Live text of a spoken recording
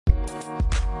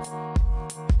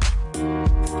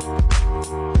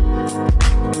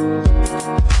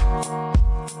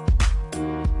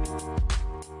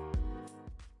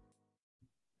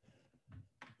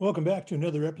Welcome back to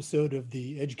another episode of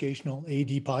the Educational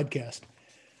AD Podcast.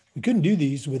 We couldn't do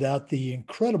these without the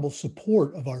incredible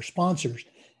support of our sponsors,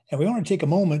 and we want to take a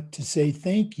moment to say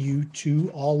thank you to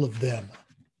all of them.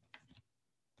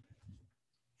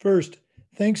 First,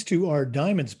 thanks to our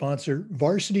diamond sponsor,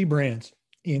 Varsity Brands,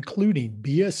 including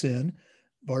BSN,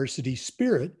 Varsity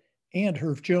Spirit, and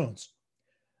Herff Jones.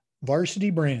 Varsity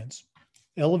Brands,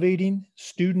 elevating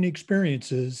student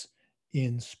experiences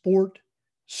in sport,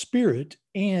 spirit,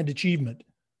 and achievement.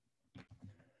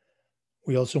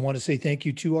 We also want to say thank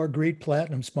you to our great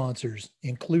platinum sponsors,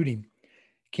 including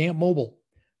Camp Mobile,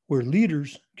 where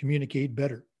leaders communicate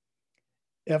better;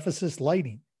 Ephesus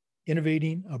Lighting,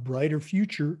 innovating a brighter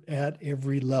future at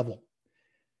every level;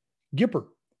 Gipper,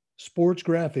 sports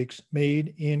graphics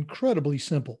made incredibly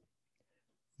simple;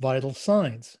 Vital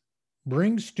Signs,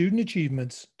 brings student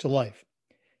achievements to life;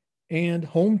 and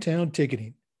Hometown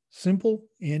Ticketing, simple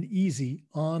and easy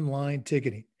online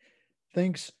ticketing.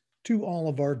 Thanks to all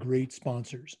of our great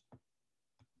sponsors.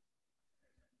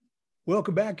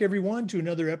 Welcome back, everyone, to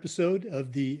another episode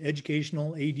of the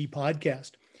Educational AD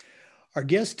Podcast. Our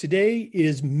guest today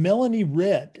is Melanie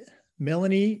Redd.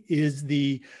 Melanie is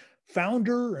the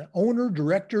founder, owner,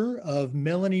 director of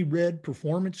Melanie Redd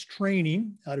Performance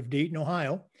Training out of Dayton,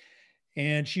 Ohio.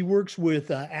 And she works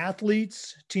with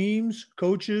athletes, teams,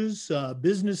 coaches,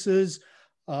 businesses,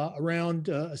 around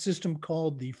a system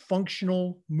called the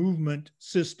Functional Movement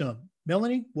System.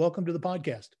 Melanie, welcome to the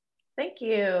podcast. Thank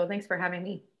you. Thanks for having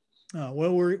me.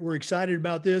 Well, we're excited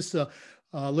about this.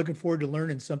 Looking forward to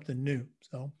learning something new.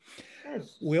 So Good.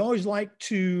 We always like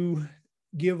to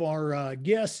give our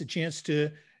guests a chance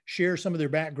to share some of their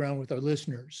background with our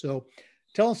listeners. So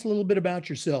tell us a little bit about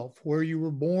yourself, where you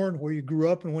were born, where you grew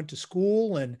up and went to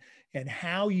school, and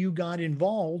how you got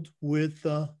involved with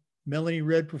Melanie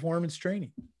Redd Performance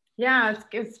Training. Yeah,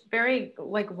 it's very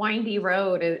windy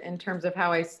road in terms of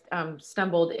how I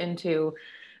stumbled into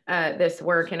this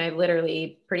work, and I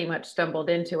literally pretty much stumbled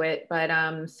into it.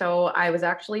 But so I was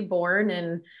actually born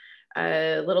in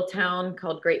a little town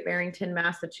called Great Barrington,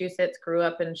 Massachusetts. Grew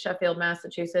up in Sheffield,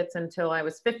 Massachusetts until I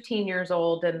was 15 years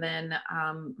old, and then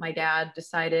my dad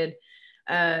decided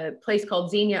a place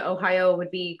called Xenia, Ohio would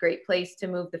be a great place to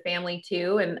move the family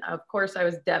to. And of course, I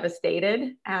was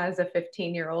devastated as a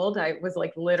 15-year-old. I was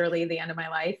literally the end of my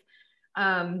life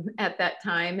at that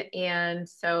time. And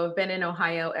so I've been in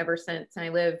Ohio ever since. I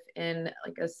live in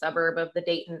a suburb of the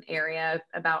Dayton area,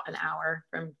 about an hour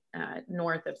from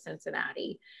north of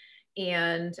Cincinnati.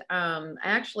 And I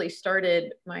actually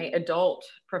started my adult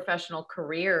professional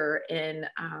career in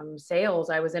sales.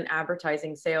 I was in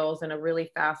advertising sales in a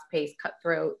really fast-paced,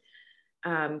 cutthroat,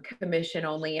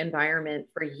 commission-only environment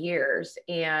for years.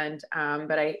 And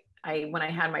but I when I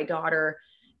had my daughter,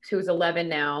 who's 11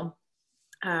 now,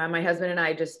 my husband and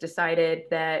I just decided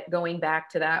that going back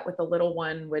to that with the little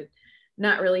one would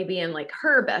not really be in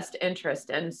her best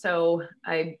interest. And so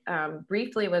I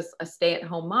briefly was a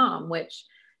stay-at-home mom, which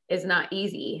is not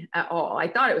easy at all. I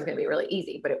thought it was going to be really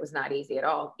easy, but it was not easy at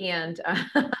all. And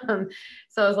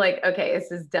so I was like, okay, this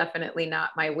is definitely not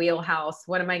my wheelhouse.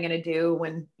 What am I going to do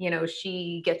when,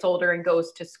 she gets older and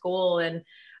goes to school? And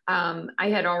I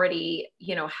had already,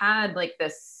 had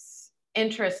this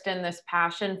interest in this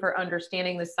passion for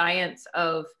understanding the science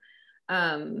of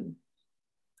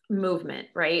movement,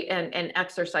 right? And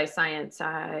exercise science,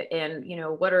 and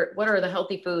what are the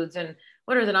healthy foods and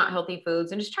what are the not healthy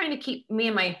foods, and just trying to keep me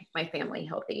and my family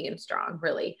healthy and strong,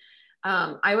 really.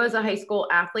 I was a high school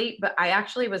athlete, but I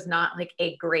actually was not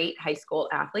a great high school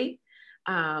athlete.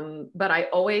 But I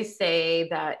always say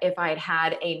that if I had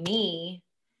had a me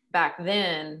back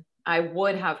then, I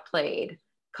would have played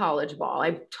college ball.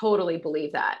 I totally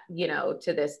believe that,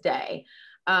 to this day.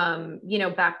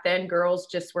 Back then girls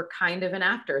just were kind of an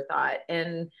afterthought.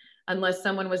 And unless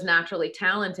someone was naturally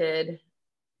talented,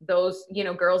 those,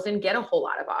 girls didn't get a whole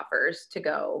lot of offers to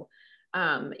go,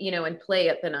 and play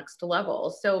at the next level.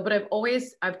 So, but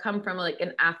I've come from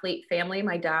an athlete family.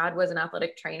 My dad was an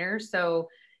athletic trainer. So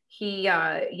he,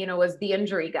 was the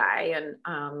injury guy.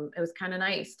 And it was kind of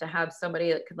nice to have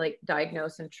somebody that could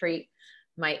diagnose and treat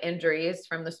my injuries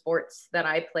from the sports that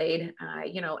I played,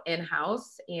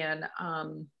 in-house. And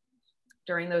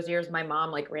during those years, my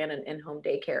mom ran an in-home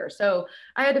daycare. So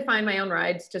I had to find my own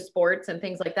rides to sports and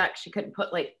things like that. She couldn't put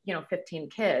 15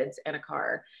 kids in a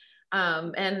car.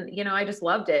 And, I just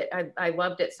loved it. I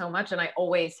loved it so much, and I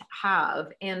always have.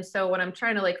 And so when I'm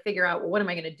trying to figure out, well, what am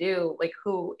I going to do?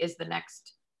 Who is the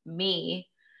next me?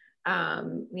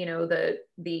 You know,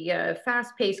 the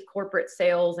fast-paced corporate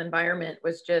sales environment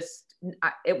was just,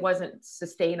 it wasn't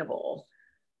sustainable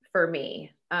for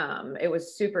me. It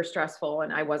was super stressful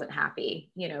and I wasn't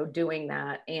happy, you know, doing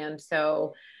that. And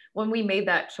so when we made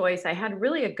that choice, I had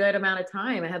really a good amount of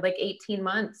time. I had like 18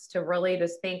 months to really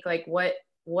just think like, what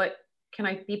can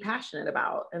I be passionate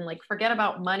about? And like, forget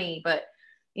about money, but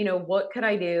you know, what could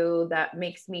I do that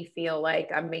makes me feel like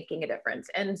I'm making a difference?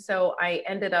 And so I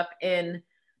ended up in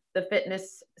the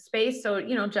fitness space. So,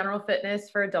 you know, general fitness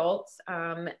for adults.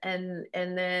 And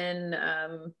then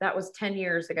that was 10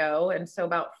 years ago. And so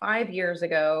about 5 years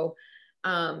ago,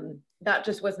 that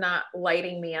just was not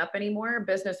lighting me up anymore.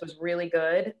 Business was really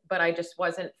good, but I just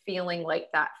wasn't feeling like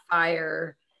that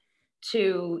fire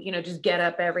to, you know, just get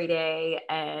up every day.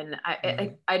 And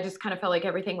I just kind of felt like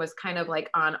everything was kind of like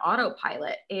on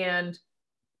autopilot. And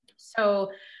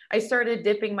so I started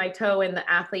dipping my toe in the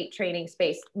athlete training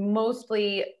space,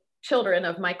 mostly children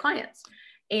of my clients.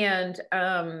 And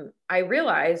I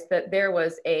realized that there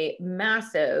was a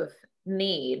massive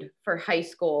need for high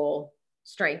school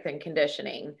strength and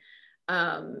conditioning.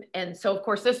 And so, of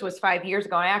course, this was 5 years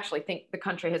ago. I actually think the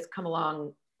country has come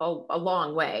along a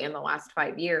long way in the last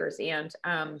 5 years. And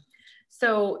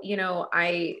so, you know,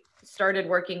 I started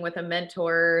working with a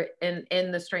mentor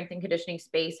in the strength and conditioning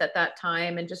space at that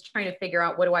time and just trying to figure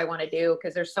out what do I want to do?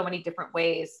 Because there's so many different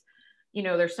ways, you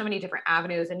know, there's so many different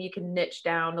avenues and you can niche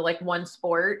down to like one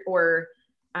sport or,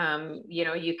 you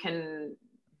know, you can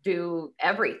do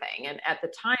everything. And at the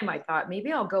time I thought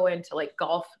maybe I'll go into like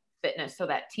golf fitness. So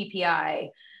that TPI,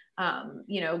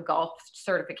 you know, golf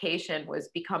certification was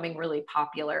becoming really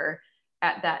popular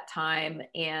at that time.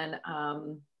 And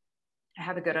I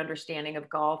have a good understanding of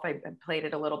golf. I played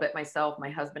it a little bit myself. My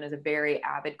husband is a very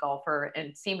avid golfer, and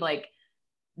it seemed like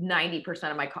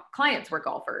 90% of my clients were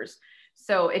golfers.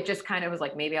 So it just kind of was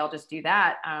like, maybe I'll just do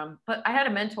that. But I had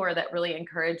a mentor that really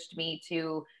encouraged me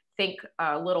to think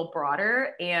a little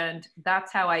broader. And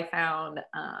that's how I found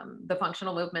the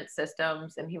functional movement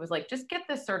systems. And he was like, just get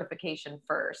this certification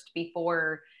first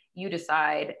before you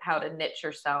decide how to niche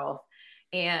yourself.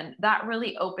 And that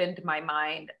really opened my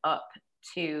mind up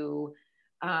to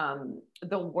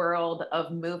the world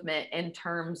of movement in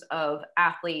terms of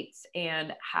athletes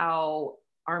and how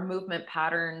our movement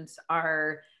patterns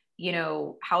are, you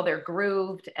know, how they're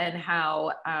grooved and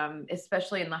how,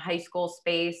 especially in the high school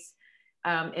space,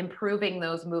 improving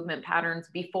those movement patterns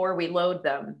before we load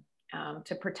them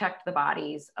to protect the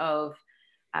bodies of,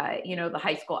 you know, the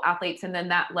high school athletes. And then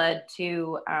that led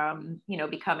to, you know,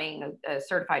 becoming a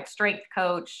certified strength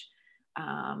coach,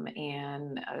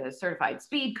 and a certified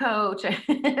speed coach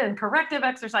and corrective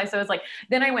exercise. So it's like,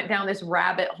 then I went down this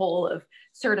rabbit hole of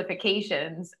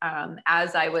certifications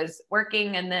as I was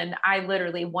working. And then I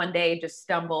literally one day just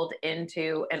stumbled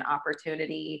into an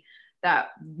opportunity that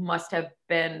must have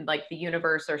been like the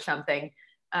universe or something,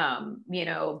 you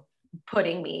know,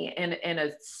 putting me in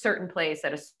a certain place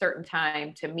at a certain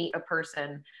time to meet a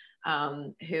person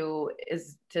who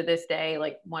is to this day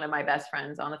like one of my best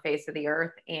friends on the face of the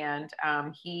earth. And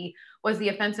he was the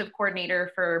offensive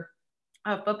coordinator for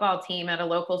a football team at a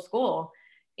local school.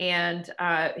 And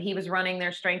he was running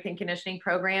their strength and conditioning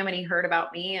program, and he heard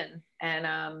about me,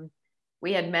 and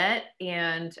we had met,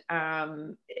 and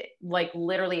like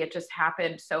literally it just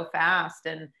happened so fast.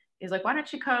 And he's like, why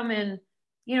don't you come and,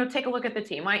 you know, take a look at the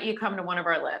team? Why don't you come to one of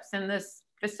our lifts? And this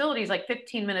facility is like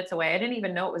 15 minutes away. I didn't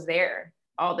even know it was there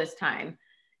all this time.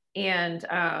 And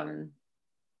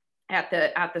at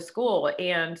the school.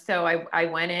 And so I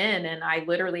went in, and I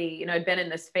literally, you know, I'd been in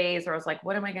this phase where I was like,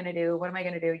 what am I going to do? What am I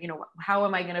going to do? You know, how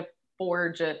am I going to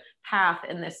forge a path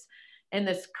in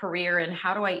this career? And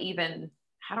how do I even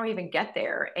get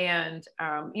there? And,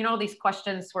 you know, all these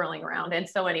questions swirling around. And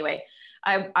so anyway,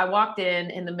 I walked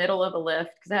in the middle of a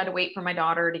lift because I had to wait for my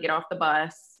daughter to get off the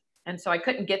bus. And so I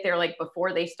couldn't get there like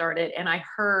before they started. And I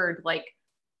heard like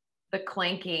the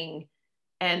clanking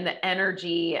and the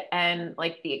energy and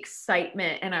like the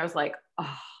excitement. And I was like,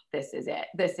 oh, this is it.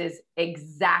 This is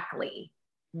exactly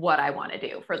what I want to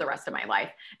do for the rest of my life.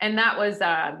 And that was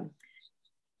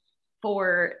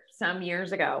for some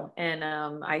years ago. And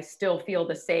I still feel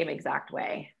the same exact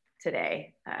way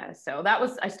today. So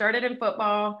I started in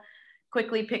football,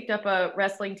 quickly picked up a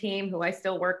wrestling team who I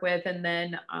still work with. And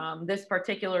then this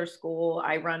particular school,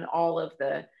 I run all of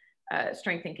the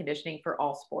strength and conditioning for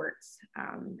all sports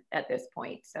at this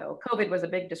point. So COVID was a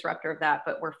big disruptor of that,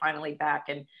 but we're finally back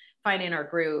and finding our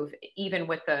groove, even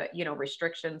with the, you know,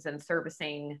 restrictions and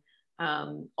servicing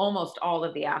almost all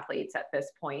of the athletes at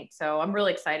this point. So I'm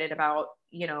really excited about,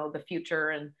 you know, the future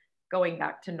and going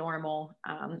back to normal.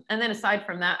 And then aside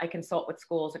from that, I consult with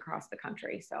schools across the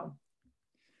country. So.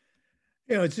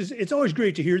 It's always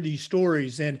great to hear these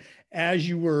stories. And as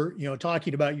you were,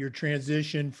 talking about your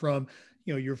transition from,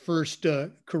 your first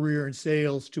career in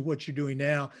sales to what you're doing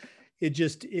now,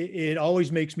 it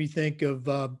always makes me think of,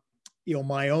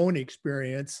 my own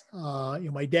experience.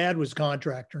 My dad was a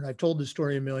contractor, and I've told this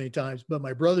story a million times, but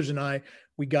my brothers and I,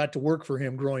 we got to work for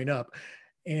him growing up.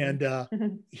 And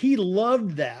he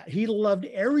loved that. He loved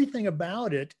everything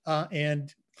about it.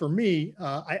 And for me,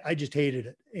 I just hated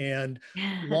it. And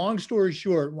long story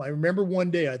short, I remember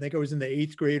one day, I think I was in the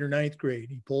 8th grade or 9th grade.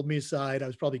 He pulled me aside. I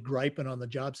was probably griping on the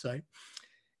job site.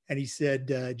 And he said,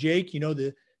 Jake,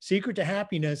 the secret to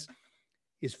happiness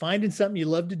is finding something you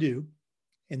love to do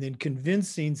and then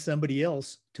convincing somebody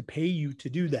else to pay you to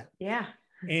do that. Yeah.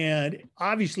 And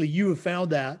obviously you have found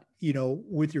that,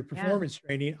 with your performance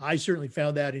training. I certainly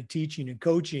found that in teaching and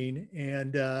coaching.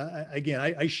 And again,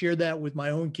 I share that with my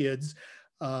own kids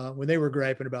when they were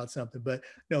griping about something. But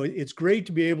no, it's great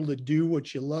to be able to do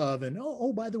what you love. And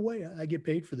oh, by the way, I get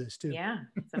paid for this too. Yeah,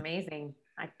 it's amazing.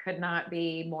 I could not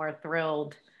be more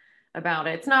thrilled about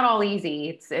it. It's not all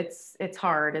easy. It's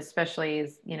hard, especially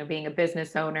as, being a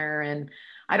business owner, and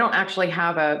I don't actually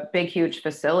have a big, huge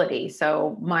facility.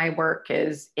 So my work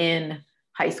is in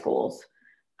high schools,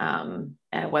 and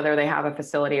whether they have a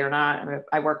facility or not.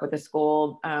 I work with a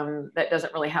school that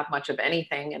doesn't really have much of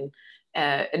anything,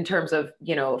 and in terms of,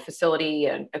 facility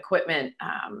and equipment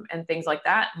and things like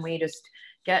that. And we just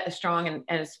get as strong and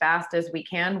as fast as we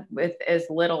can with as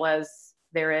little as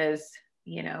there is,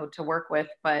 to work with.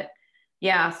 But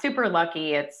yeah, super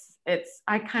lucky.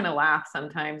 I kind of laugh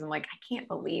sometimes. I'm like, I can't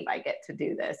believe I get to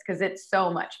do this because it's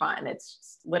so much fun. It's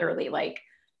just literally like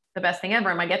the best thing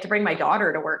ever. And I get to bring my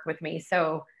daughter to work with me.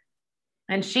 So,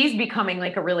 and she's becoming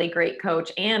like a really great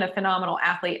coach and a phenomenal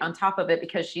athlete on top of it,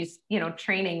 because she's,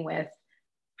 training with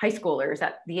high schoolers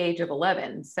at the age of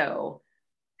 11. So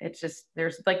it's just,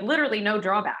 there's like literally no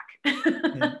drawback.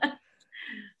 Yeah.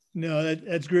 No,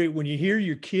 that's great. When you hear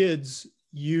your kids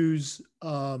use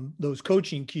those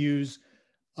coaching cues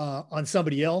on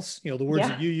somebody else, the words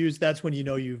that you use, that's when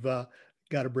you've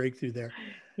got a breakthrough there.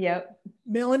 Yep.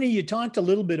 Melanie, you talked a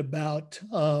little bit about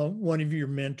one of your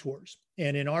mentors,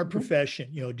 and in our profession,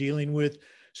 dealing with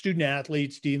student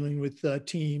athletes, dealing with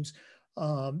teams,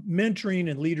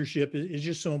 mentoring and leadership is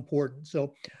just so important.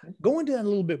 So go into that a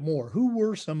little bit more. Who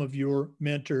were some of your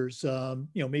mentors,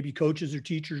 maybe coaches or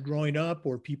teachers growing up,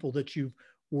 or people that you've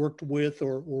worked with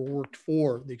or worked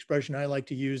for? The expression I like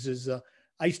to use is,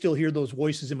 I still hear those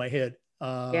voices in my head.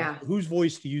 Whose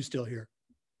voice do you still hear?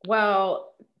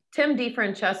 Well, Tim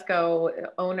DeFrancesco,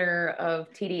 owner of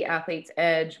TD Athletes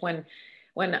Edge, when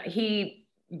he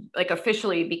like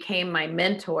officially became my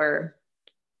mentor,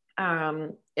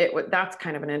 that's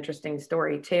kind of an interesting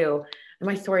story too. And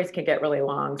my stories can get really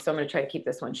long, so I'm going to try to keep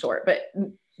this one short. But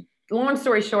long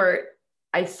story short,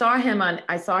 I saw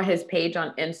his page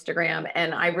on Instagram,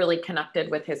 and I really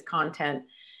connected with his content.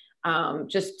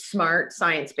 Just smart,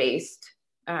 science-based,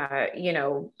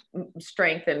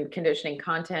 strength and conditioning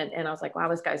content. And I was like, wow,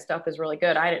 this guy's stuff is really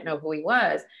good. I didn't know who he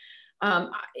was.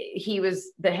 He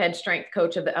was the head strength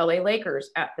coach of the LA Lakers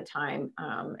at the time,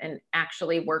 and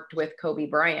actually worked with Kobe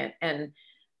Bryant.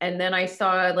 And then I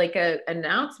saw like an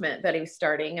announcement that he was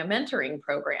starting a mentoring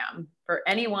program for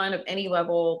anyone of any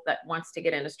level that wants to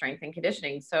get into strength and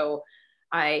conditioning. So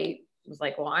I was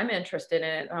like, well, I'm interested in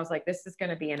it. And I was like, this is going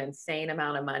to be an insane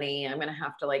amount of money. I'm going to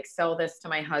have to like sell this to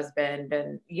my husband.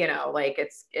 And,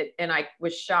 and I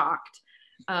was shocked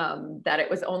that it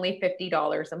was only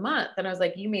 $50 a month. And I was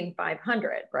like, you mean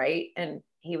 500, right? And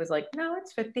he was like, no,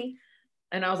 it's 50.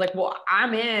 And I was like, well,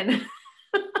 I'm in.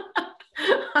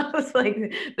 I was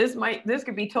like, this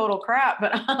could be total crap,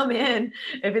 but I'm in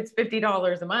if it's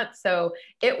 $50 a month. So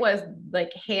it was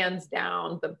like hands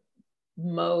down the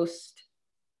most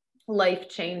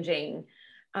life-changing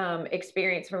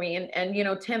experience for me.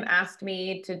 And Tim asked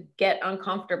me to get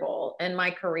uncomfortable in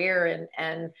my career,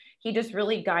 and he just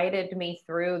really guided me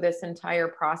through this entire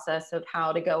process of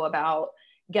how to go about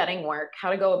getting work, how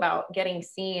to go about getting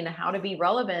seen, how to be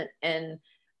relevant, and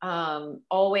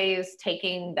always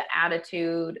taking the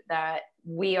attitude that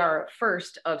we are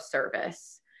first of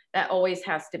service. That always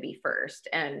has to be first.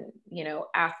 And,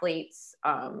 athletes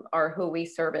are who we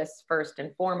service first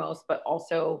and foremost, but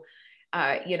also,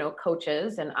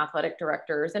 coaches and athletic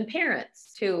directors and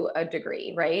parents to a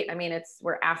degree, right? I mean,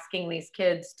 we're asking these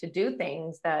kids to do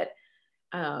things that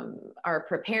are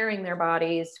preparing their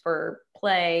bodies for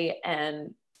play,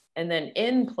 and then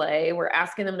in play, we're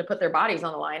asking them to put their bodies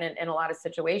on the line in a lot of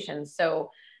situations. So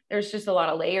there's just a lot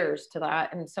of layers to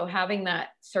that. And so having that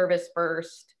service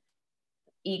first,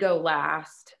 ego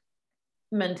last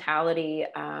mentality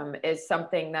is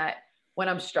something that when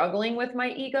I'm struggling with my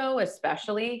ego,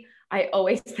 especially, I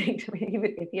always think, I mean,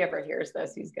 even if he ever hears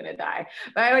this, he's going to die.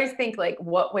 But I always think like,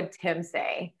 what would Tim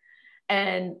say?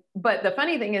 But the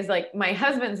funny thing is like, my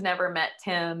husband's never met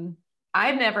Tim.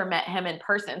 I've never met him in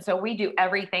person. So we do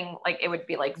everything like it would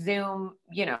be like Zoom,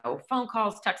 phone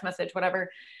calls, text message, whatever.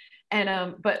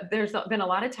 But there's been a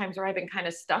lot of times where I've been kind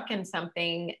of stuck in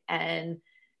something, and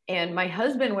my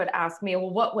husband would ask me, well,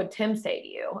 what would Tim say to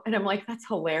you? And I'm like, that's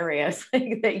hilarious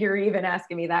like, that you're even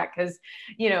asking me that. Cause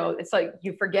it's like,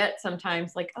 you forget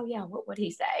sometimes like, oh yeah, what would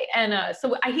he say? And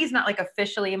he's not like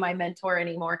officially my mentor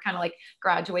anymore, kind of like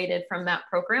graduated from that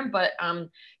program, but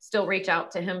still reach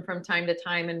out to him from time to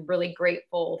time, and really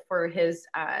grateful for his,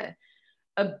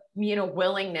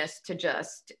 willingness to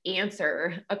just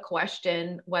answer a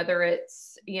question, whether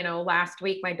it's, last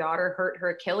week my daughter hurt her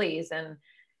Achilles, and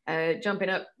jumping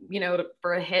up,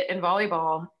 for a hit in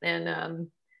volleyball. And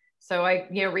so I,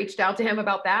 reached out to him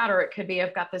about that, or it could be,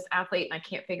 I've got this athlete and I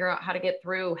can't figure out how to get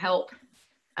through, help,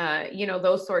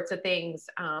 those sorts of things.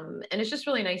 And it's just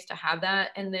really nice to have that.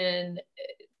 And then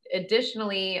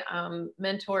additionally,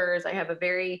 mentors, I have a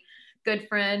very good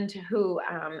friend who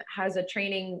has a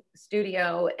training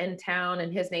studio in town,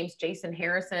 and his name's Jason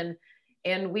Harrison.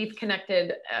 And we've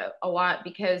connected a lot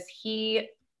because he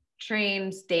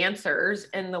trains dancers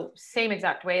in the same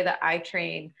exact way that I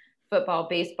train football,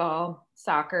 baseball,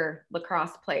 soccer,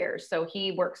 lacrosse players. So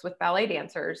he works with ballet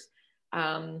dancers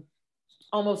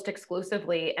almost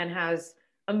exclusively, and has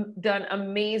done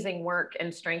amazing work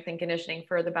in strength and conditioning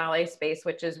for the ballet space,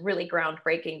 which is really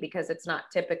groundbreaking because it's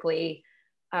not typically,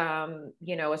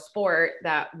 a sport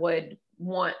that would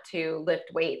want to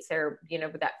lift weights, or,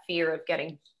 that fear of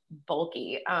getting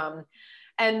bulky.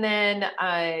 And then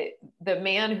the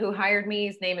man who hired me,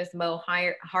 his name is Mo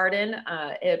Harden,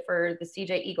 for the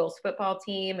CJ Eagles football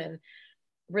team, and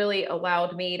really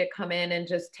allowed me to come in and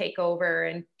just take over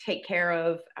and take care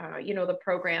of, the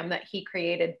program that he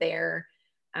created there.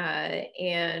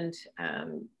 And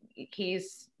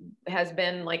has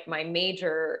been like my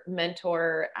major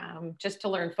mentor, just to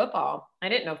learn football. I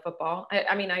didn't know football.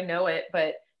 I mean, I know it,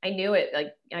 but I knew it,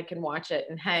 like I can watch it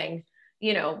and hang,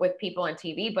 with people on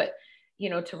TV, but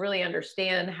to really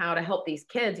understand how to help these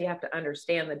kids, you have to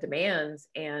understand the demands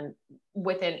and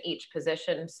within each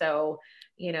position. So,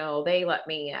 they let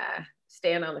me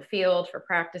stand on the field for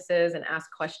practices and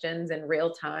ask questions in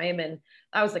real time. And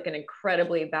that was like an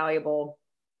incredibly valuable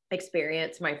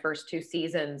experience my first 2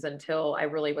 seasons, until I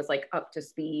really was like up to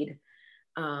speed,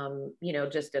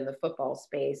 just in the football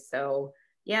space. So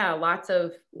yeah, lots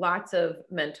of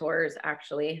mentors,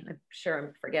 actually. I'm sure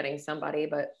I'm forgetting somebody,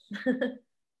 but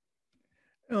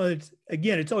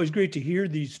it's always great to hear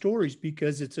these stories,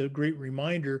 because it's a great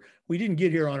reminder we didn't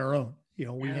get here on our own.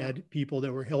 We had people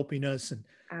that were helping us, and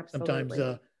absolutely.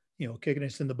 sometimes, kicking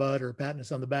us in the butt or patting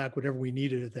us on the back, whatever we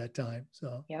needed at that time.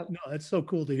 So yep. No, that's so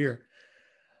cool to hear.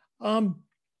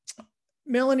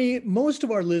 Melanie, most of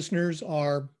our listeners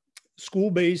are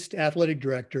school-based athletic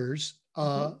directors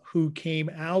who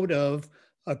came out of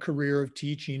a career of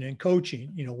teaching and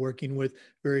coaching, working with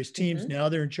various teams. Now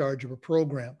they're in charge of a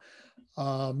program.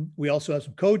 We also have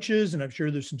some coaches, and I'm sure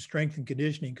there's some strength and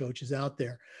conditioning coaches out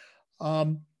there.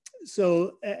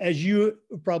 So as you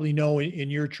probably know in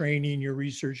your training, your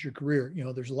research, your career,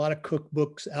 there's a lot of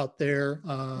cookbooks out there.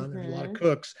 There's a lot of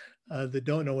cooks that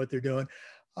don't know what they're doing.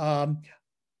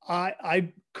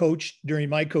 I coached during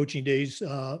my coaching days,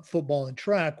 football and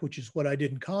track, which is what I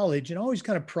did in college, and always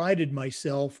kind of prided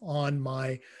myself on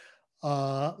my,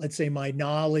 let's say, my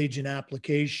knowledge and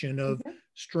application of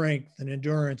strength and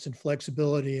endurance and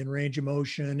flexibility and range of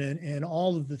motion and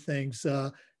all of the things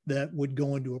that would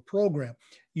go into a program.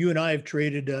 You and I have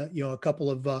traded, a couple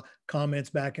of comments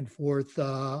back and forth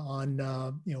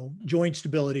on, joint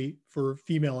stability for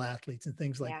female athletes and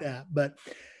things like that. But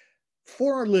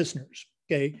for our listeners,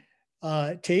 okay,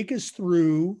 take us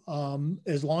through,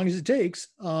 as long as it takes,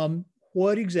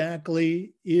 what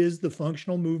exactly is the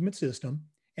functional movement system,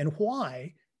 and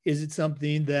why is it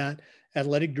something that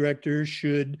athletic directors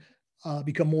should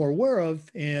become more aware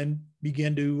of and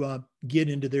begin to get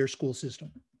into their school system?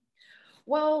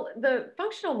 Well, the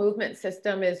functional movement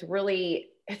system is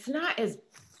really, it's not as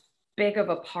big of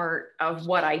a part of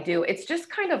what I do. It's just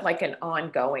kind of like an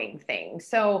ongoing thing.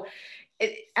 So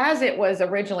as it was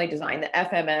originally designed, the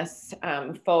FMS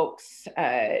folks,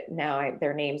 now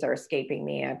their names are escaping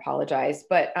me, I apologize.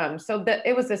 But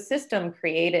it was a system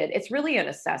created. It's really an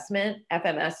assessment.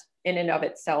 FMS in and of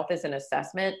itself is an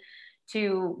assessment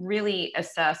to really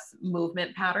assess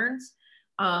movement patterns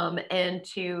and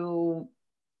to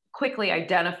quickly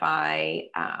identify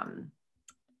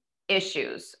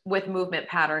issues with movement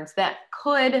patterns that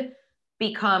could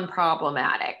become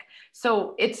problematic.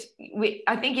 So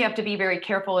I think you have to be very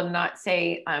careful and not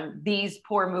say these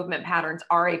poor movement patterns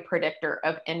are a predictor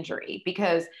of injury,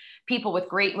 because people with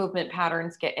great movement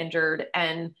patterns get injured,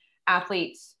 and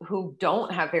athletes who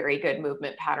don't have very good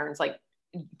movement patterns, like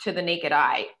to the naked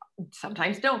eye,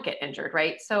 sometimes don't get injured,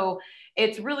 right? So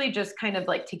it's really just kind of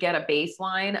like to get a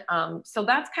baseline. So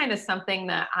that's kind of something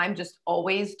that I'm just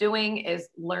always doing, is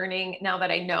learning now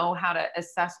that I know how to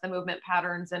assess the movement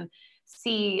patterns and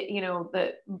see, you know,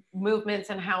 the movements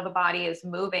and how the body is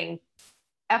moving.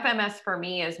 FMS for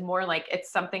me is more like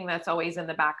it's something that's always in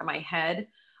the back of my head.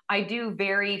 I do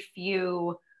very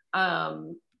few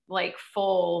like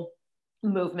full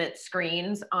movement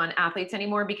screens on athletes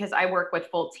anymore, because I work with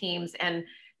full teams and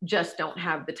just don't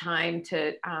have the time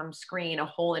to screen a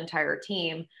whole entire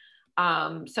team.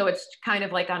 So it's kind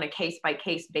of like on a case by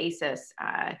case basis.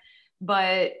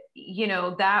 But you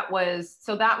know, that was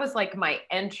like my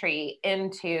entry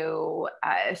into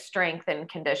strength and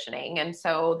conditioning. And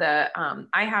so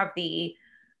I have the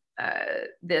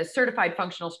certified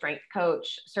functional strength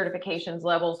coach certifications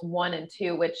levels 1 and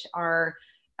 2, which are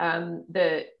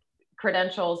the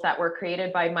credentials that were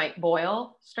created by Mike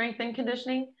Boyle, strength and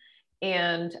conditioning.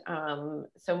 And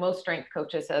so most strength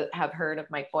coaches have heard of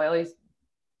Mike Boyle. He's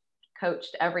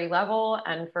coached every level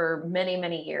and for many,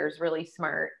 many years, really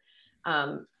smart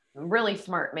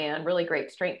man, really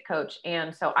great strength coach.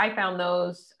 And so I found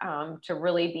those to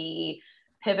really be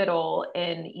pivotal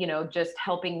in, you know, just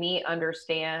helping me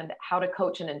understand how to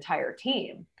coach an entire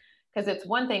team. Because it's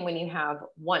one thing when you have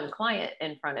one client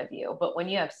in front of you, but when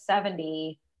you have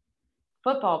 70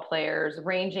 football players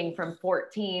ranging from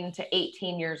 14 to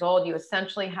 18 years old, you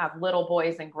essentially have little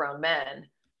boys and grown men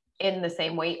in the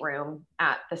same weight room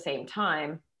at the same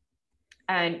time.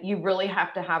 And you really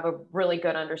have to have a really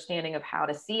good understanding of how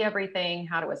to see everything,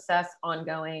 how to assess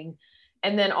ongoing,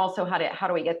 and then also how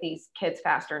do we get these kids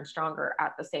faster and stronger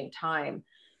at the same time.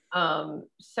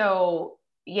 So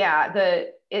yeah,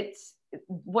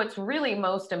 what's really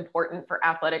most important for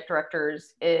athletic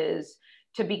directors is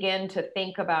to begin to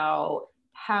think about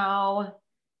how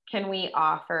can we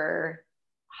offer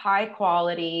high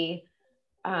quality,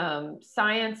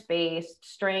 science-based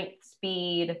strength,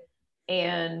 speed,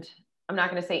 and I'm not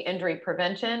going to say injury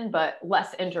prevention, but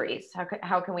less injuries.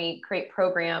 How can we create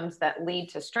programs that lead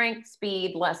to strength,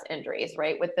 speed, less injuries,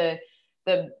 right? With the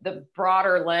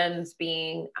broader lens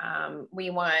being, we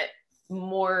want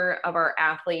more of our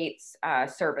athletes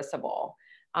serviceable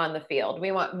on the field.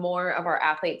 We want more of our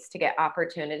athletes to get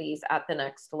opportunities at the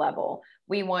next level.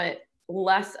 We want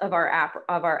less of our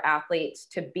athletes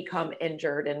to become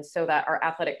injured, and so that our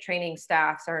athletic training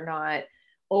staffs are not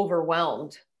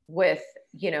overwhelmed with,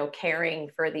 you know, caring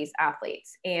for these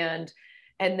athletes. And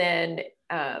then,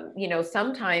 you know,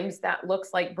 sometimes that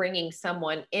looks like bringing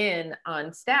someone in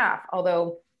on staff,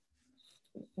 although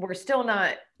we're still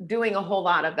not doing a whole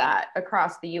lot of that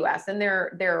across the US. And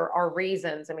there are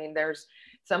reasons. I mean,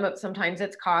 sometimes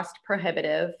it's cost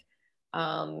prohibitive,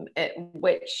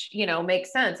 which, you know,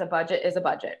 makes sense. A budget is a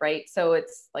budget, right? So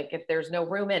it's like, if there's no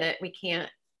room in it,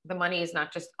 the money is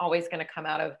not just always going to come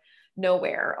out of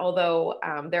nowhere. Although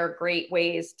there are great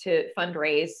ways to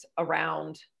fundraise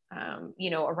around, you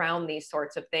know, around these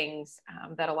sorts of things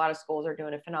that a lot of schools are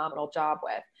doing a phenomenal job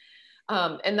with.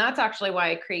 And that's actually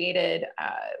why I created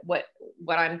what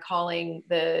I'm calling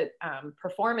the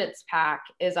Performance Pack,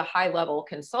 is a high-level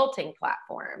consulting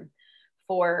platform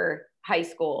for high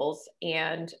schools.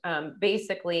 And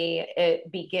basically it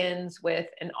begins with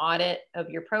an audit of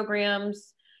your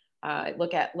programs,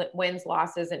 look at wins,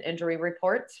 losses, and injury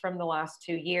reports from the last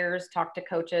 2 years, talk to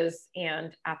coaches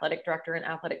and athletic director and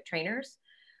athletic trainers.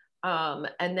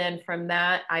 And then from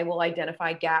that, I will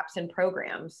identify gaps in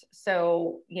programs.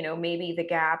 So, you know, maybe the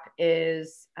gap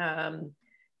is,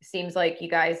 seems like you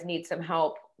guys need some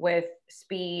help with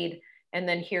speed. And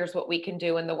then here's what we can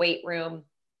do in the weight room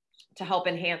to help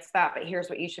enhance that. But here's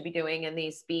what you should be doing in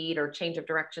these speed or change of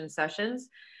direction sessions.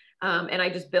 And I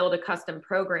just build a custom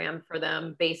program for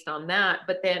them based on that.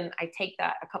 But then I take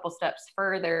that a couple steps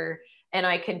further and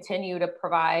I continue to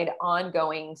provide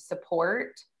ongoing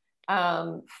support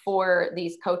for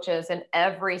these coaches, and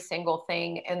every single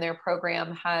thing in their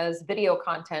program has video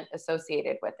content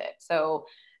associated with it. So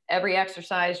every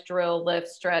exercise, drill, lift,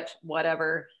 stretch,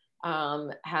 whatever, I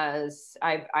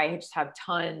just have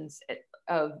tons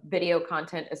of video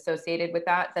content associated with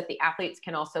that the athletes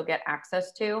can also get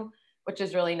access to, which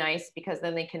is really nice, because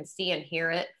then they can see and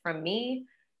hear it from me,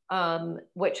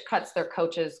 which cuts their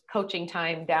coaching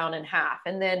time down in half.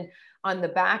 And then on the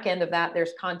back end of that,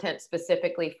 there's content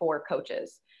specifically for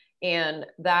coaches. And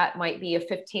that might be a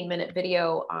 15-minute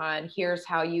video on here's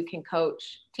how you can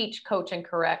teach, coach, and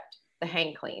correct the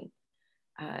hang clean.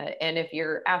 And if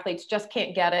your athletes just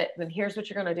can't get it, then here's what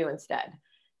you're going to do instead.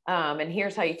 And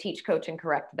here's how you teach, coach, and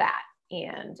correct that.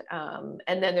 And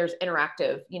then there's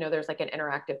interactive, there's like an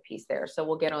interactive piece there. So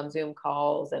we'll get on Zoom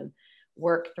calls and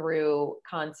work through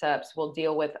concepts. We'll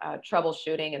deal with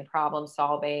troubleshooting and problem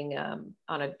solving on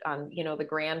the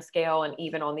grand scale and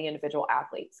even on the individual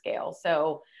athlete scale.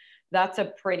 So that's a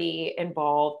pretty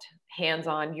involved,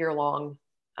 hands-on, year-long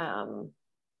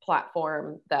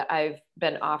platform that I've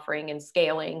been offering and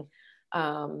scaling.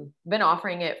 Been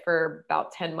offering it for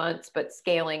about 10 months, but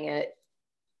scaling it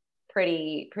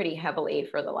pretty heavily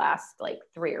for the last like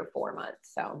 3 or 4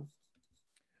 months. So.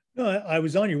 No, I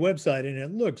was on your website and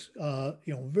it looks,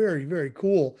 very, very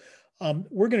cool.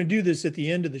 We're going to do this at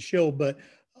the end of the show, but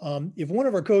if one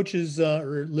of our coaches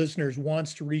or listeners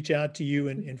wants to reach out to you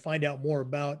and find out more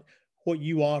about what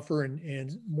you offer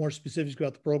and more specifics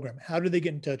about the program, how do they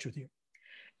get in touch with you?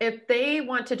 If they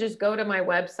want to just go to my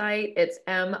website, it's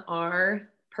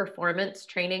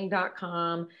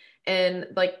mrperformancetraining.com. And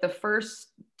like the first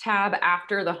tab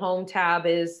after the home tab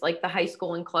is like the high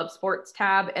school and club sports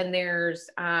tab. And there's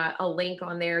a link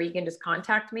on there. You can just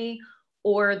contact me,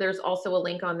 or there's also a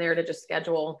link on there to just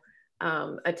schedule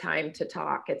a time to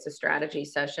talk. It's a strategy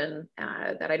session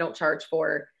that I don't charge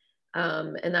for.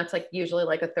 And that's like usually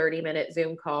like a 30-minute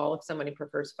Zoom call. If somebody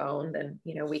prefers phone, then,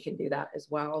 we can do that as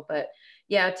well. But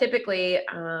yeah, typically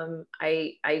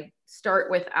I start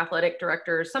with athletic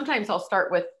directors. Sometimes I'll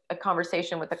start with a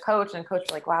conversation with the coach, and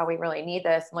coach like, wow, we really need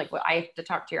this. I'm like, well, I have to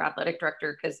talk to your athletic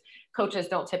director because coaches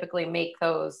don't typically make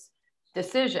those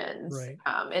decisions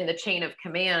in the chain of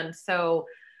command. So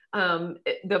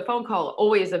the phone call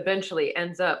always eventually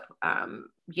ends up,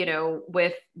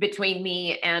 with between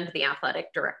me and the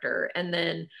athletic director. And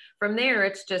then from there,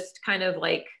 it's just kind of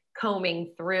like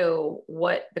combing through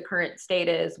what the current state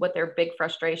is, what their big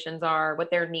frustrations are,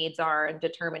 what their needs are, and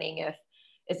determining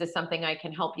is this something I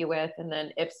can help you with? And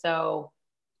then if so,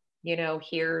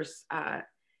 here's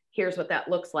what that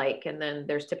looks like. And then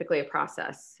there's typically a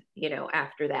process,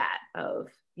 after that of,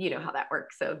 how that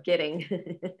works. So getting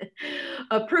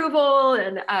approval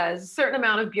and a certain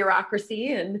amount of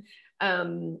bureaucracy and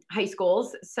high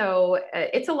schools. So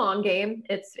it's a long game.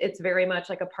 It's very much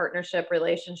like a partnership,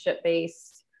 relationship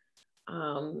based,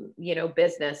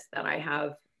 business that I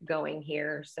have going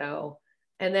here. So,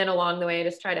 and then along the way, I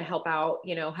just try to help out,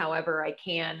 however I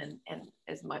can and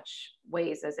as much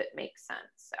ways as it makes sense.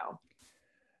 So.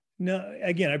 No,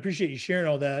 again, I appreciate you sharing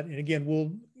all that. And again,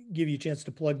 we'll give you a chance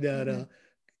to plug that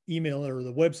email or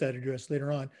the website address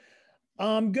later on.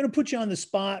 I'm going to put you on the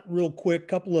spot real quick.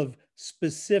 Couple of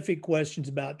specific questions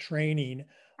about training.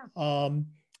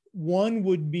 One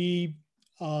would be,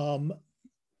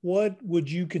 what would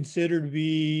you consider to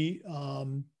be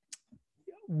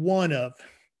one of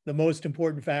the most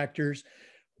important factors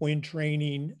when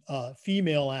training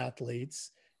female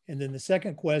athletes? And then the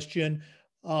second question,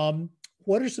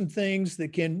 what are some things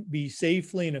that can be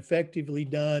safely and effectively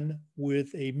done with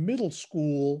a middle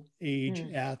school age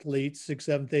athlete, 6th,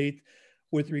 7th, 8th,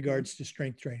 with regards to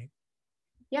strength training?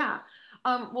 Yeah.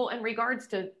 Well, in regards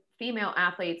to female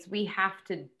athletes, we have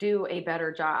to do a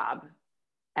better job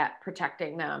at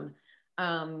protecting them.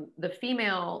 The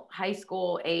female high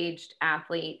school aged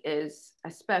athlete is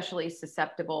especially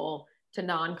susceptible to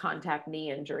non-contact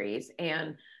knee injuries,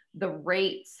 and the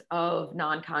rates of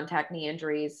non-contact knee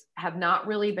injuries have not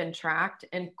really been tracked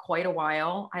in quite a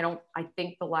while. I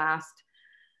think the last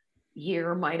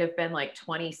year might have been like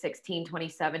 2016,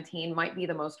 2017 might be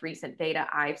the most recent data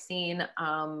I've seen,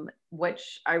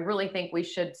 which I really think we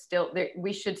should still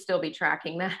be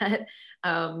tracking that.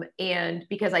 And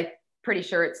because I'm pretty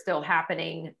sure it's still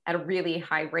happening at a really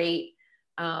high rate.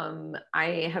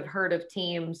 I have heard of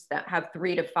teams that have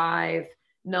 3 to 5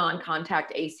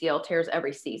 non-contact ACL tears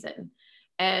every season.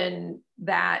 And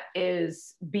that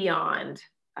is beyond,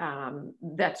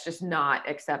 that's just not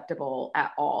acceptable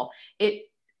at all. It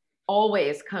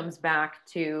always comes back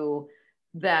to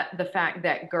the fact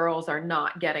that girls are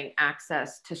not getting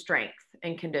access to strength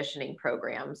and conditioning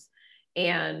programs.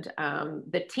 And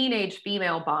the teenage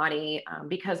female body,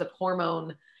 because of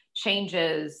hormone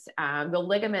changes, the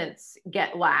ligaments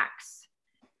get lax.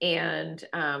 And,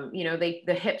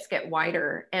 the hips get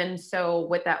wider. And so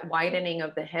with that widening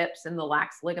of the hips and the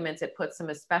lax ligaments, it puts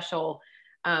some special,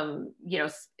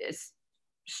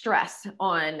 stress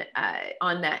on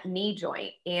that knee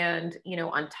joint. And,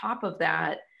 on top of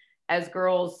that, as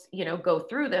girls, go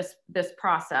through this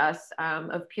process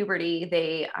of puberty,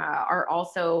 they are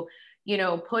also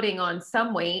putting on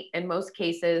some weight in most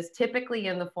cases, typically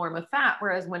in the form of fat.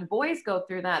 Whereas when boys go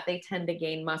through that, they tend to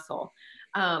gain muscle.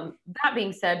 That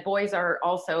being said, boys are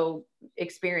also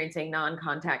experiencing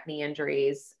non-contact knee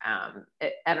injuries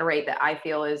at a rate that I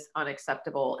feel is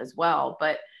unacceptable as well.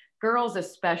 But girls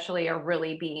especially are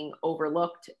really being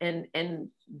overlooked in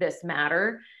this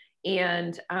matter.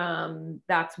 And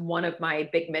that's one of my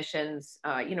big missions,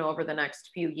 over the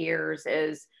next few years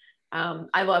is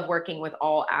I love working with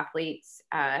all athletes,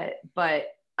 but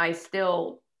I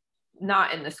still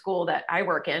not in the school that I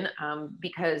work in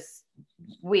because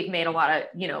we've made a lot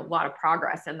of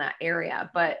progress in that area.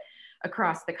 But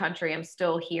across the country, I'm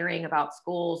still hearing about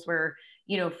schools where,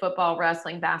 football,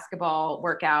 wrestling, basketball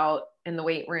work out in the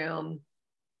weight room.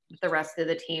 The rest of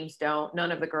the teams don't.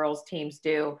 None of the girls' teams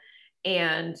do.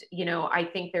 And, I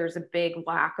think there's a big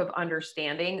lack of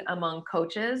understanding among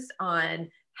coaches on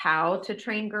how to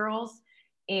train girls.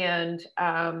 And,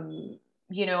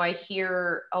 I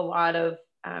hear a lot of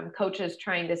coaches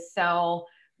trying to sell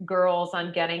girls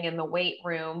on getting in the weight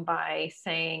room by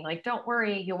saying like, don't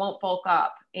worry, you won't bulk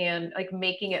up, and like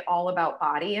making it all about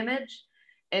body image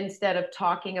instead of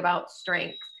talking about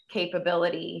strength,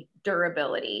 capability,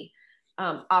 durability,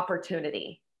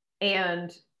 opportunity.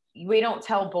 And we don't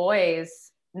tell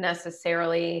boys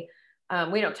necessarily,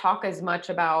 we don't talk as much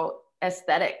about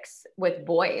aesthetics with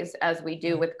boys as we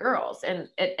do with girls and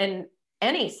in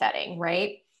any setting,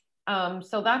 right?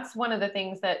 So that's one of the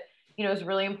things that, is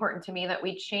really important to me, that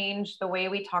we change the way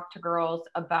we talk to girls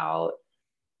about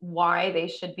why they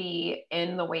should be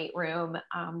in the weight room.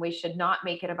 We should not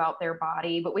make it about their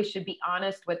body, but we should be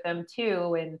honest with them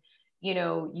too. And,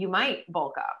 you might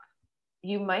bulk up,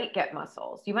 you might get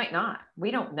muscles, you might not,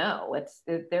 we don't know.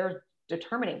 There's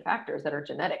determining factors that are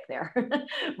genetic there,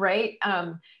 right?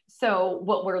 So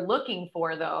what we're looking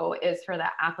for though, is for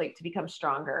that athlete to become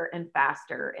stronger and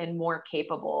faster and more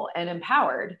capable and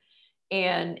empowered.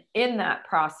 And in that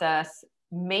process,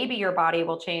 maybe your body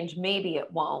will change, maybe it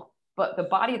won't, but the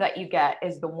body that you get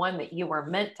is the one that you were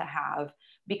meant to have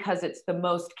because it's the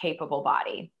most capable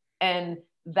body. And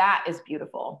that is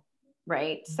beautiful,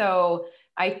 right? So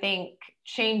I think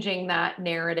changing that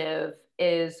narrative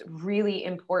is really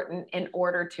important in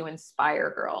order to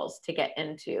inspire girls to get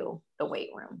into the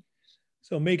weight room.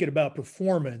 So make it about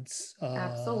performance,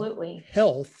 absolutely,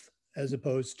 health, as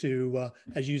opposed to,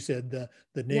 as you said,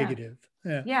 the negative.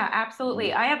 Yeah,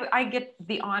 absolutely. I get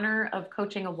the honor of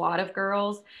coaching a lot of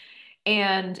girls,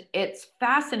 and it's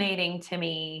fascinating to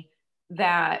me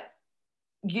that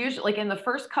usually like in the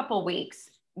first couple weeks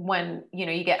when,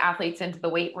 you get athletes into the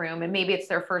weight room and maybe it's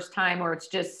their first time or it's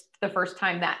just the first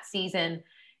time that season.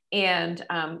 And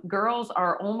girls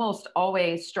are almost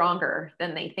always stronger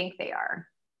than they think they are.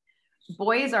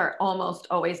 Boys are almost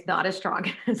always not as strong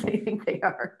as they think they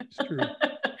are.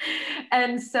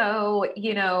 And so,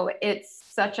 it's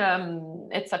such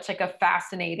like a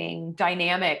fascinating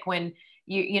dynamic when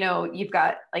you've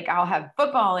got like, I'll have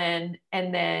football in,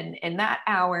 and then in that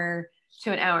hour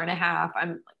to an hour and a half,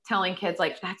 I'm telling kids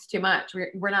like, that's too much.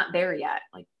 We're not there yet.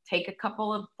 Like take a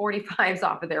couple of 45s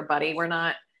off of there, buddy. We're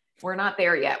not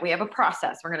there yet. We have a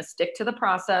process. We're going to stick to the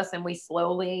process, and we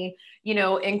slowly,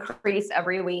 increase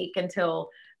every week until,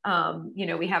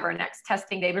 we have our next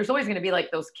testing day. There's always going to be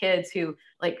like those kids who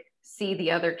like see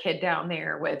the other kid down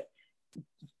there with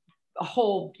a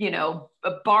whole,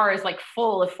 a bar is like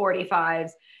full of 45s,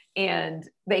 and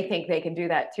they think they can do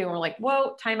that too. And we're like,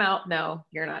 whoa, time out. No,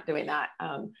 you're not doing that.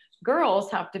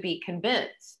 Girls have to be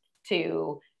convinced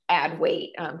to add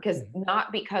weight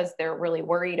not because they're really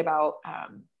worried about,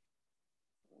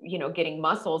 getting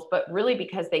muscles, but really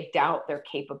because they doubt their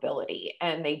capability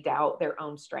and they doubt their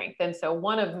own strength. And so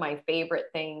one of my favorite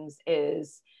things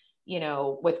is,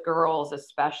 with girls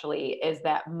especially, is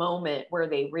that moment where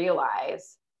they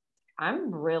realize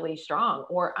I'm really strong,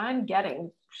 or I'm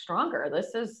getting stronger.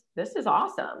 This is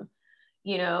awesome,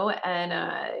 and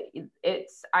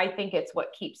I think it's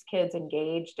what keeps kids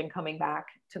engaged and coming back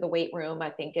to the weight room. I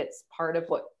think it's part of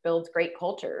what builds great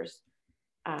cultures,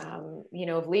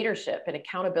 of leadership and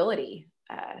accountability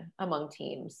among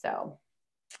teams. So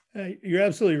you're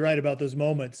absolutely right about those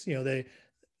moments. They,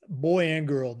 boy and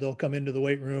girl, they'll come into the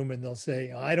weight room and they'll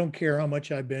say, I don't care how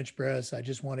much I bench press, I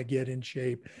just want to get in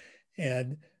shape.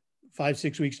 And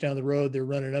 5-6 weeks down the road, they're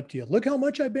running up to you. Look how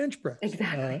much I bench press.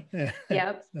 Exactly.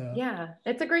 Yep. Yeah.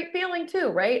 It's a great feeling too,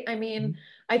 right? I mean,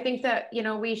 I think that,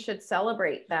 we should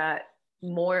celebrate that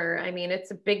more. I mean,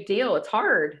 it's a big deal. It's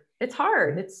hard.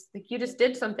 It's like you just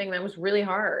did something that was really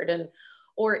hard. And,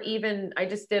 or even I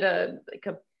just did a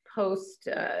post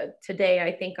today,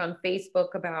 I think on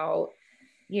Facebook about,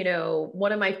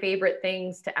 one of my favorite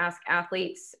things to ask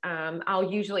athletes,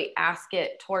 I'll usually ask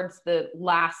it towards the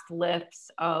last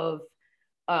lifts of,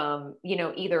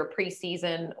 either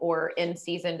preseason or in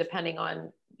season, depending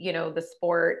on, the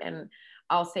sport. And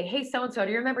I'll say, hey, so-and-so,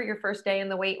 do you remember your first day in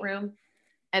the weight room?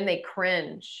 And they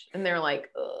cringe and they're like,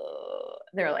 ugh.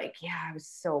 They're like, yeah, I was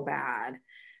so bad.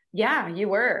 Yeah, you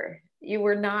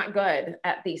were not good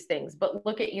at these things, but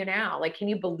look at you now. Like, can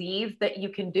you believe that you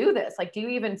can do this? Like, do you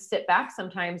even sit back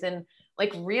sometimes and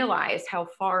like realize how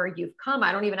far you've come?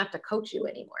 I don't even have to coach you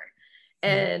anymore.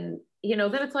 And,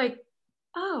 then it's like,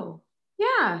 oh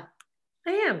yeah,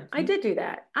 I did do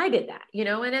that. I did that,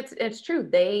 and it's true.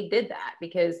 They did that,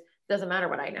 because it doesn't matter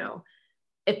what I know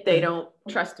if they don't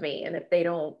trust me, and if they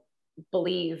don't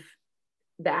believe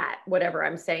that whatever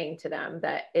I'm saying to them,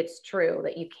 that it's true,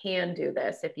 that you can do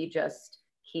this if you just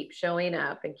keep showing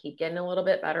up and keep getting a little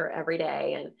bit better every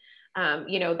day. And,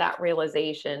 that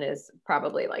realization is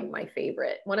probably like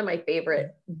one of my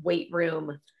favorite weight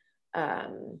room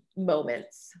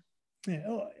moments. Yeah,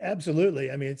 oh,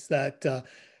 absolutely. I mean, it's that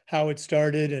how it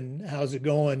started and how's it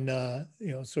going,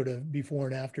 sort of before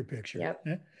and after picture. Yep.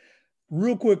 Yeah.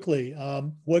 Real quickly,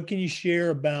 what can you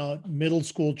share about middle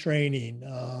school training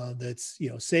that's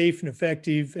safe and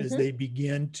effective as they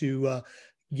begin to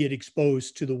get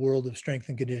exposed to the world of strength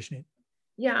and conditioning?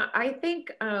 Yeah, I think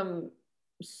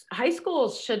high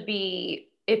schools should be,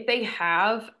 if they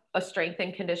have a strength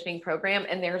and conditioning program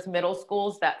and there's middle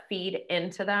schools that feed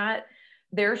into that,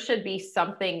 there should be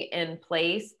something in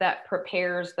place that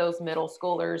prepares those middle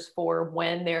schoolers for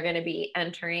when they're going to be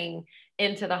entering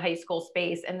into the high school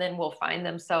space, and then will find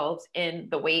themselves in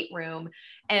the weight room.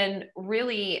 And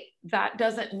really, that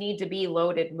doesn't need to be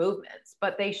loaded movements,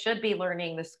 but they should be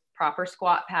learning this proper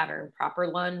squat pattern, proper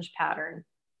lunge pattern,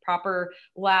 proper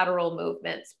lateral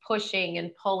movements, pushing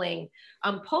and pulling,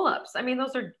 pull-ups. I mean,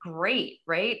 those are great,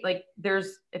 right? Like,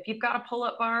 if you've got a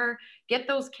pull-up bar, get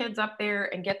those kids up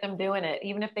there and get them doing it,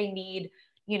 even if they need,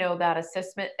 that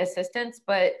assistance,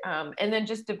 but, and then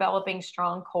just developing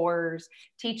strong cores,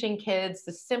 teaching kids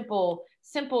the simple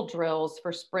drills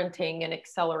for sprinting and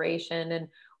acceleration. And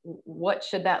what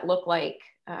should that look like?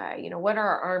 What are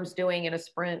our arms doing in a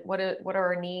sprint? What are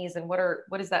our knees, and what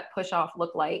does that push off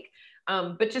look like?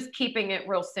 But just keeping it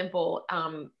real simple.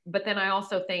 But then I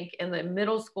also think in the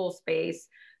middle school space,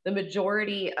 the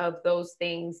majority of those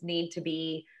things need to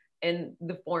be in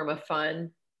the form of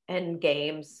fun and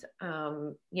games.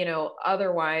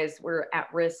 Otherwise we're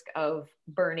at risk of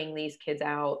burning these kids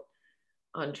out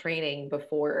on training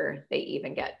before they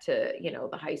even get to,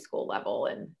 the high school level.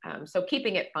 And so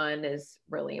keeping it fun is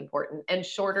really important, and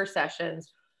shorter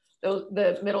sessions.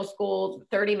 The middle school,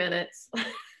 30 minutes,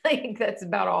 I think that's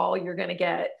about all you're going to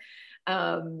get,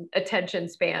 attention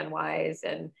span wise.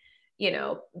 And,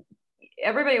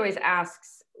 everybody always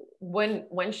asks,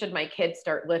 when should my kid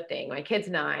start lifting? My kid's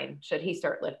 9. Should he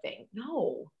start lifting?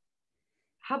 No.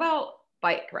 How about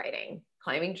bike riding,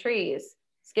 climbing trees,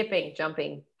 skipping,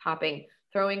 jumping, hopping,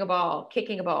 throwing a ball,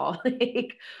 kicking a ball,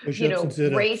 like,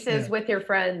 races with your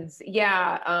friends.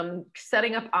 Yeah.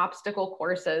 Setting up obstacle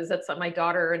courses. That's what my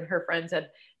daughter and her friends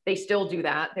they still do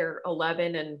that. They're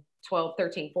 11 and 12,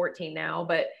 13, 14 now,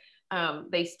 but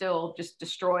they still just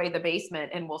destroy the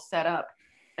basement and will set up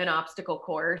an obstacle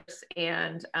course.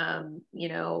 And,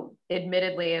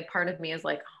 admittedly, a part of me is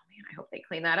like, oh man, I hope they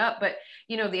clean that up. But,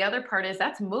 the other part is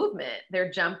that's movement.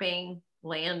 They're jumping,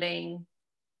 landing,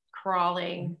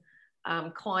 crawling,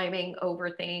 climbing over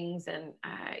things. And,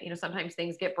 sometimes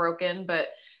things get broken, but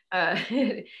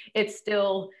it's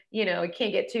still, it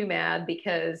can't get too mad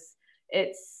because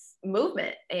it's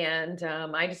movement. And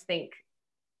I just think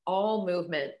all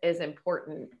movement is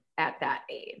important at that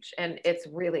age. And it's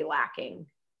really lacking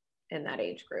in that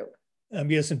age group. I'm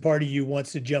guessing part of you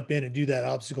wants to jump in and do that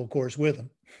obstacle course with them.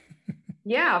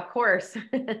 Yeah, of course.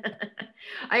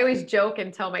 I always joke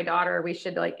and tell my daughter we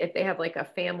should, like, if they have like a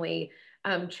family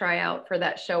tryout for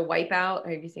that show Wipeout.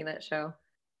 Have you seen that show?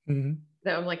 Mm-hmm.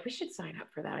 So I'm like, we should sign up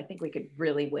for that. I think we could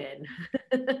really win.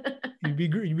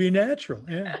 You'd be natural.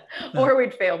 Yeah. Or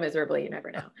we'd fail miserably. You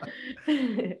never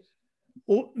know.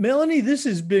 Well, Melanie, this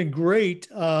has been great.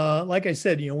 Like I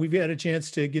said, we've had a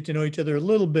chance to get to know each other a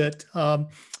little bit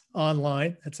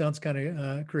online. That sounds kind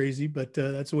of crazy, but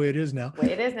that's the way it is now. The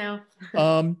way it is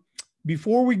now.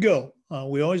 Before we go,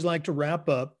 we always like to wrap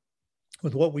up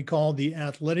with what we call the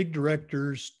athletic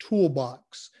director's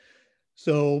toolbox.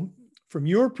 So from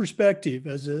your perspective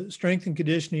as a strength and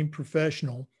conditioning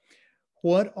professional,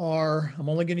 I'm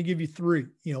only going to give you 3,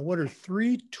 what are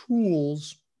 3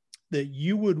 tools that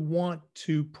you would want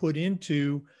to put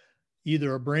into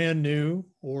either a brand new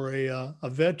or a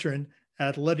veteran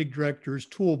athletic director's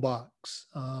toolbox.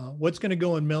 What's going to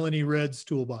go in Melanie Red's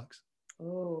toolbox?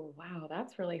 Oh, wow,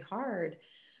 that's really hard.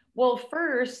 Well,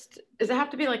 first, does it have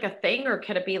to be like a thing or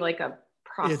can it be like a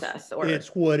process or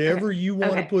it's whatever okay. you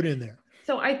want to put in there.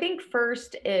 So I think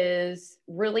first is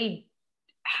really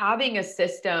having a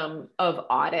system of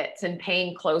audits and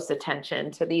paying close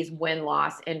attention to these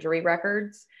win-loss injury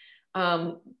records.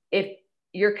 If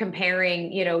you're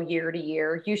comparing, year to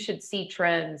year, you should see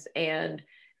trends and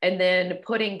then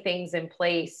putting things in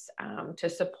place to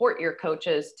support your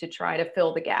coaches to try to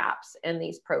fill the gaps in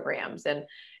these programs. And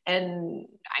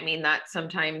I mean, that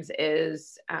sometimes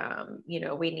is,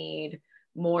 we need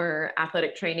more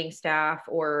athletic training staff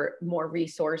or more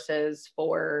resources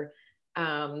for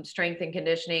strength and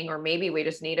conditioning, or maybe we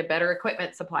just need a better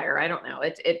equipment supplier. I don't know.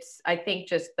 I think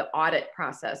just the audit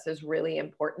process is really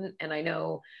important. And I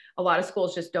know a lot of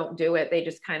schools just don't do it. They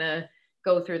just kind of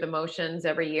go through the motions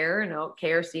every year and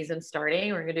okay, our season's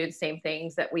starting. We're going to do the same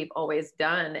things that we've always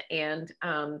done. And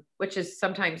which is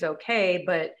sometimes okay,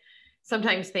 but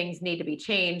sometimes things need to be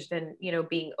changed, and,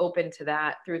 being open to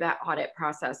that through that audit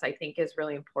process, I think is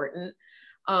really important.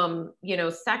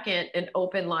 Second, an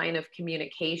open line of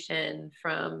communication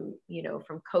from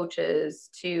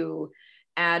coaches to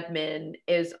admin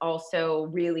is also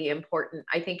really important.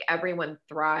 I think everyone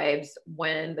thrives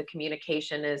when the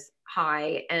communication is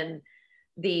high and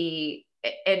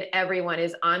everyone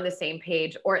is on the same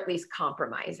page, or at least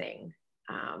compromising.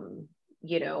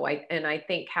 I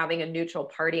think having a neutral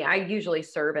party, I usually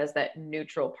serve as that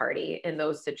neutral party in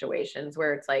those situations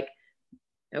where it's like,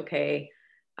 okay,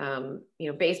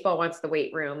 baseball wants the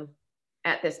weight room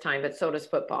at this time, but so does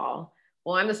football.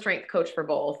 Well, I'm the strength coach for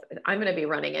both. I'm going to be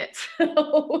running it.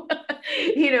 So,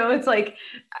 it's like,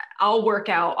 I'll work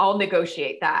out, I'll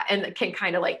negotiate that, and can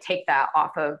kind of like take that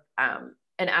off of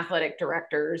an athletic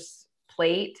director's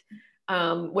plate,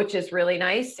 which is really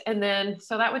nice. And then,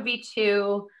 so that would be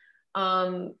two.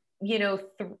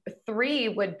 Three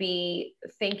would be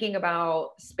thinking about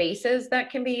spaces that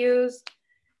can be used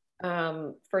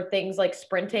for things like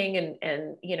sprinting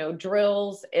and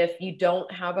drills. If you don't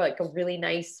have like a really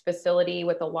nice facility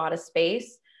with a lot of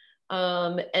space,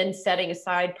 and setting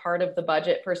aside part of the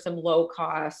budget for some low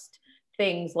cost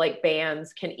things like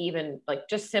bands can, even like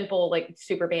just simple like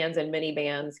super bands and mini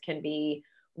bands, can be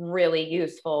really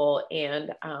useful.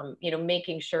 And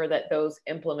making sure that those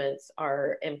implements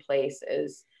are in place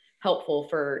is helpful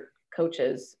for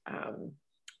coaches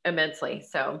immensely.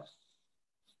 So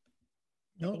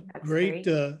no, great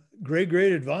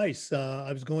advice.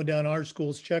 I was going down our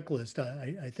school's checklist.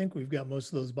 I think we've got most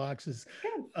of those boxes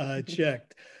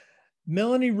checked.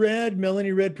 Melanie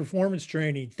Red Performance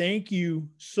Training, thank you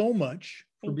so much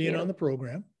for being on the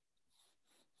program.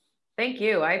 Thank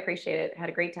you. I appreciate it. Had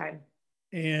a great time.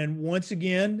 And once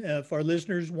again, if our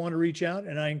listeners want to reach out,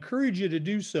 and I encourage you to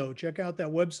do so, check out that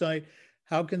website.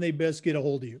 How can they best get a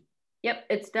hold of you? Yep,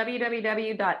 it's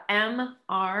www.mr,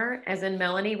 as in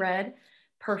Melanie Red,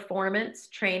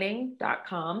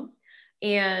 performancetraining.com.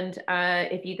 And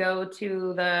if you go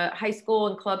to the high school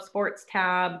and club sports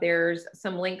tab, there's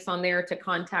some links on there to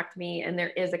contact me. And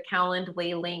there is a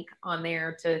Calendly link on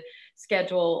there to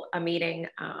schedule a meeting.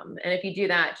 And if you do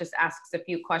that, just asks a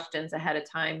few questions ahead of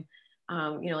time,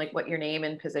 like what your name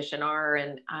and position are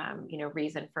and,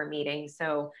 reason for meeting.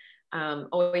 So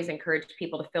always encourage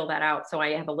people to fill that out so I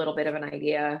have a little bit of an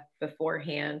idea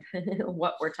beforehand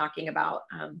what we're talking about.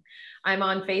 I'm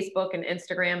on Facebook and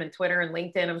Instagram and Twitter and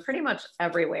LinkedIn. I'm pretty much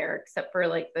everywhere except for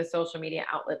like the social media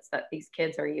outlets that these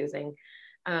kids are using,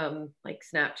 like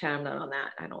Snapchat. I'm not on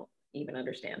that. I don't even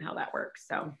understand how that works.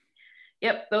 So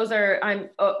yep, and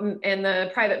the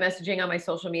private messaging on my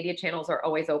social media channels are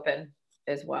always open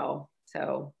as well.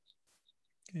 So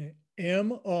okay.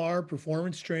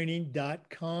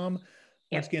 mrperformancetraining.com.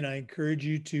 Once again, I encourage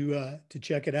you to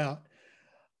check it out.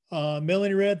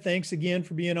 Melanie Red, thanks again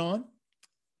for being on.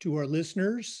 To our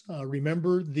listeners,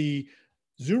 remember the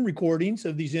Zoom recordings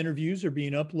of these interviews are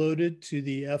being uploaded to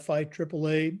the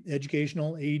FIAAA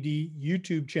Educational AD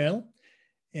YouTube channel.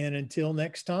 And until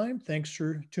next time, thanks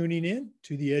for tuning in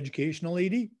to the Educational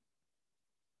AD.